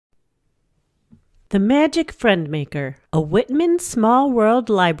The Magic Friend Maker, a Whitman Small World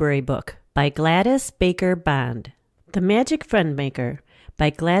Library book by Gladys Baker Bond. The Magic Friend Maker by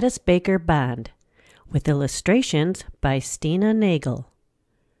Gladys Baker Bond, with illustrations by Stina Nagel.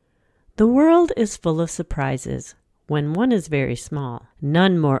 The world is full of surprises when one is very small,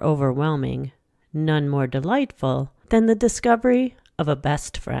 none more overwhelming, none more delightful than the discovery of a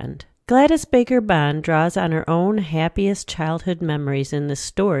best friend. Gladys Baker Bond draws on her own happiest childhood memories in this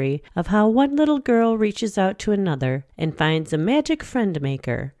story of how one little girl reaches out to another and finds a magic friend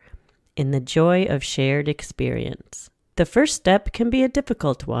maker in the joy of shared experience. The first step can be a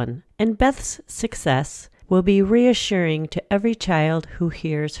difficult one, and Beth's success will be reassuring to every child who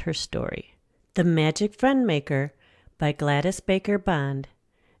hears her story. The Magic Friend Maker by Gladys Baker Bond,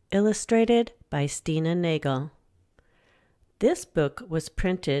 illustrated by Stina Nagel. This book was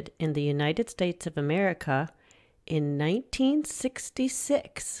printed in the United States of America in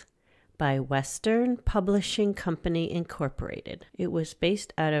 1966 by Western Publishing Company, Incorporated. It was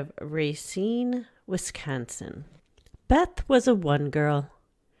based out of Racine, Wisconsin. Beth was a one girl.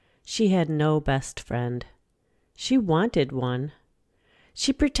 She had no best friend. She wanted one.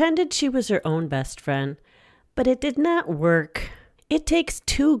 She pretended she was her own best friend, but it did not work. It takes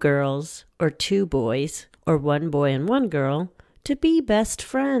two girls or two boys, or one boy and one girl, to be best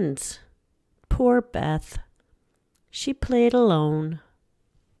friends. Poor Beth. She played alone.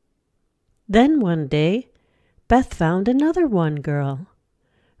 Then one day, Beth found another one girl.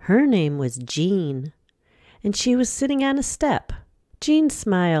 Her name was Jean, and she was sitting on a step. Jean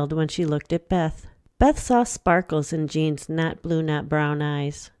smiled when she looked at Beth. Beth saw sparkles in Jean's not blue, not brown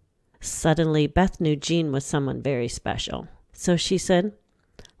eyes. Suddenly, Beth knew Jean was someone very special. So she said,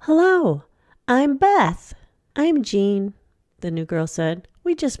 "Hello, I'm Beth." "I'm Jean," the new girl said.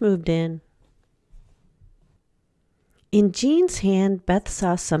 "We just moved in." In Jean's hand, Beth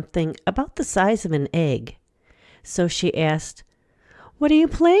saw something about the size of an egg. So she asked, "What are you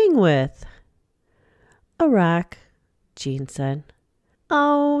playing with?" "A rock," Jean said.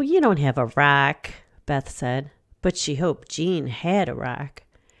 "Oh, you don't have a rock," Beth said. But she hoped Jean had a rock.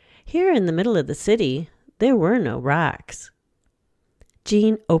 Here in the middle of the city, there were no rocks.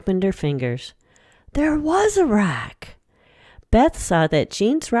 Jean opened her fingers. There was a rock. Beth saw that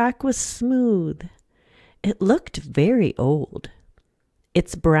Jean's rock was smooth. It looked very old.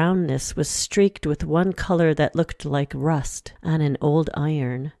 Its brownness was streaked with one color that looked like rust on an old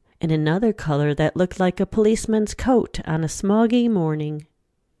iron, and another color that looked like a policeman's coat on a smoggy morning.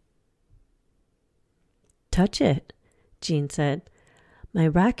 "Touch it," Jean said. "My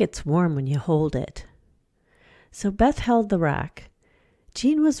rock gets warm when you hold it." So Beth held the rock.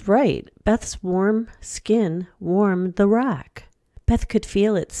 Jean was right. Beth's warm skin warmed the rock. Beth could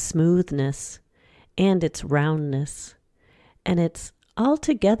feel its smoothness and its roundness and its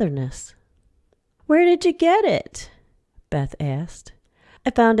all-togetherness. "Where did you get it?" Beth asked. "I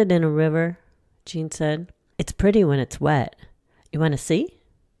found it in a river," Jean said. "It's pretty when it's wet. You want to see?"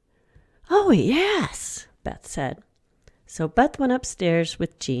 "Oh, yes," Beth said. So Beth went upstairs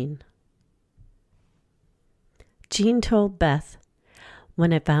with Jean. Jean told Beth,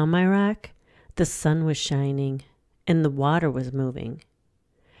 "When I found my rock, the sun was shining and the water was moving."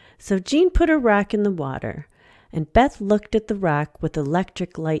 So Jean put her rock in the water, and Beth looked at the rock with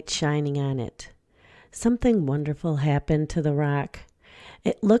electric light shining on it. Something wonderful happened to the rock.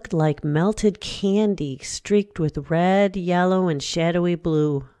 It looked like melted candy streaked with red, yellow, and shadowy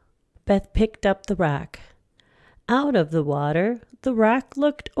blue. Beth picked up the rock. Out of the water, the rock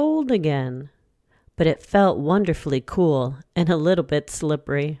looked old again, but it felt wonderfully cool and a little bit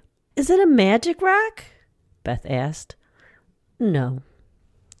slippery. "Is it a magic rock?" Beth asked. "No,"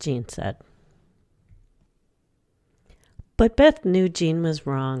 Jean said. But Beth knew Jean was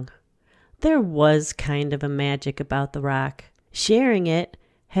wrong. There was kind of a magic about the rock. Sharing it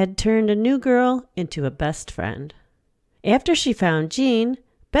had turned a new girl into a best friend. After she found Jean,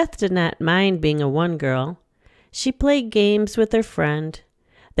 Beth did not mind being a one girl. She played games with her friend.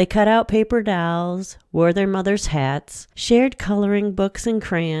 They cut out paper dolls, wore their mother's hats, shared coloring books and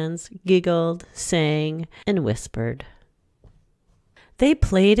crayons, giggled, sang, and whispered. They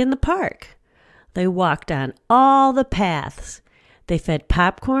played in the park. They walked on all the paths. They fed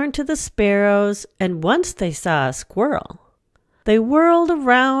popcorn to the sparrows, and once they saw a squirrel. They whirled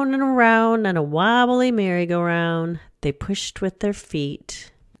around and around on a wobbly merry-go-round. They pushed with their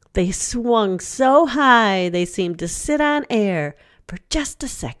feet. They swung so high they seemed to sit on air for just a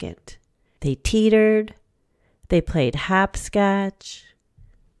second. They teetered. They played hopscotch.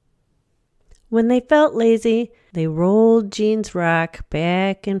 When they felt lazy, they rolled Jean's rock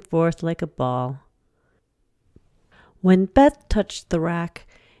back and forth like a ball. When Beth touched the rock,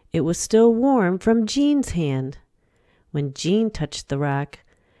 It was still warm from Jean's hand. When Jean touched the rock,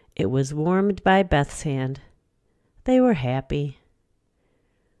 it was warmed by Beth's hand. They were happy.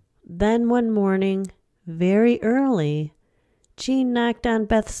 Then one morning, very early, Jean knocked on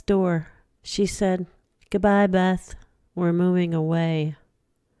Beth's door. She said, "Goodbye, Beth. We're moving away."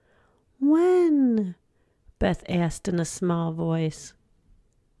 "When?" Beth asked in a small voice.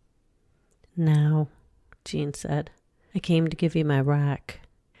 "Now," Jean said. "I came to give you my rock."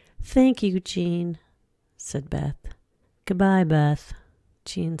 "Thank you, Jean," said Beth. "Goodbye, Beth,"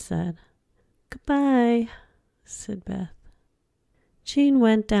 Jean said. "Goodbye," said Beth. Jean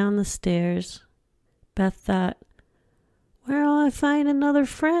went down the stairs. Beth thought, "Where'll I find another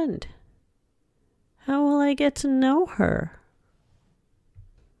friend? How will I get to know her?"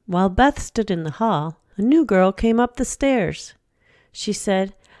 While Beth stood in the hall, a new girl came up the stairs. She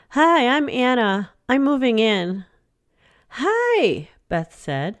said, "Hi, I'm Anna. I'm moving in." "Hi," Beth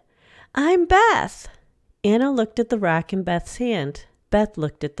said. "I'm Beth." Anna looked at the rock in Beth's hand. Beth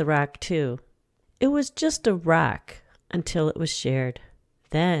looked at the rock too. It was just a rock until it was shared.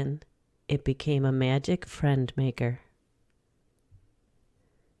 Then it became a magic friend maker.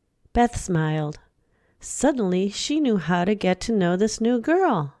 Beth smiled. Suddenly she knew how to get to know this new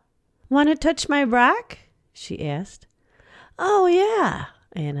girl. "Want to touch my rock?" she asked. "Oh, yeah,"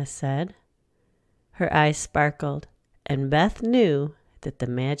 Anna said. Her eyes sparkled, and Beth knew that the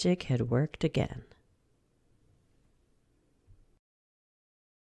magic had worked again.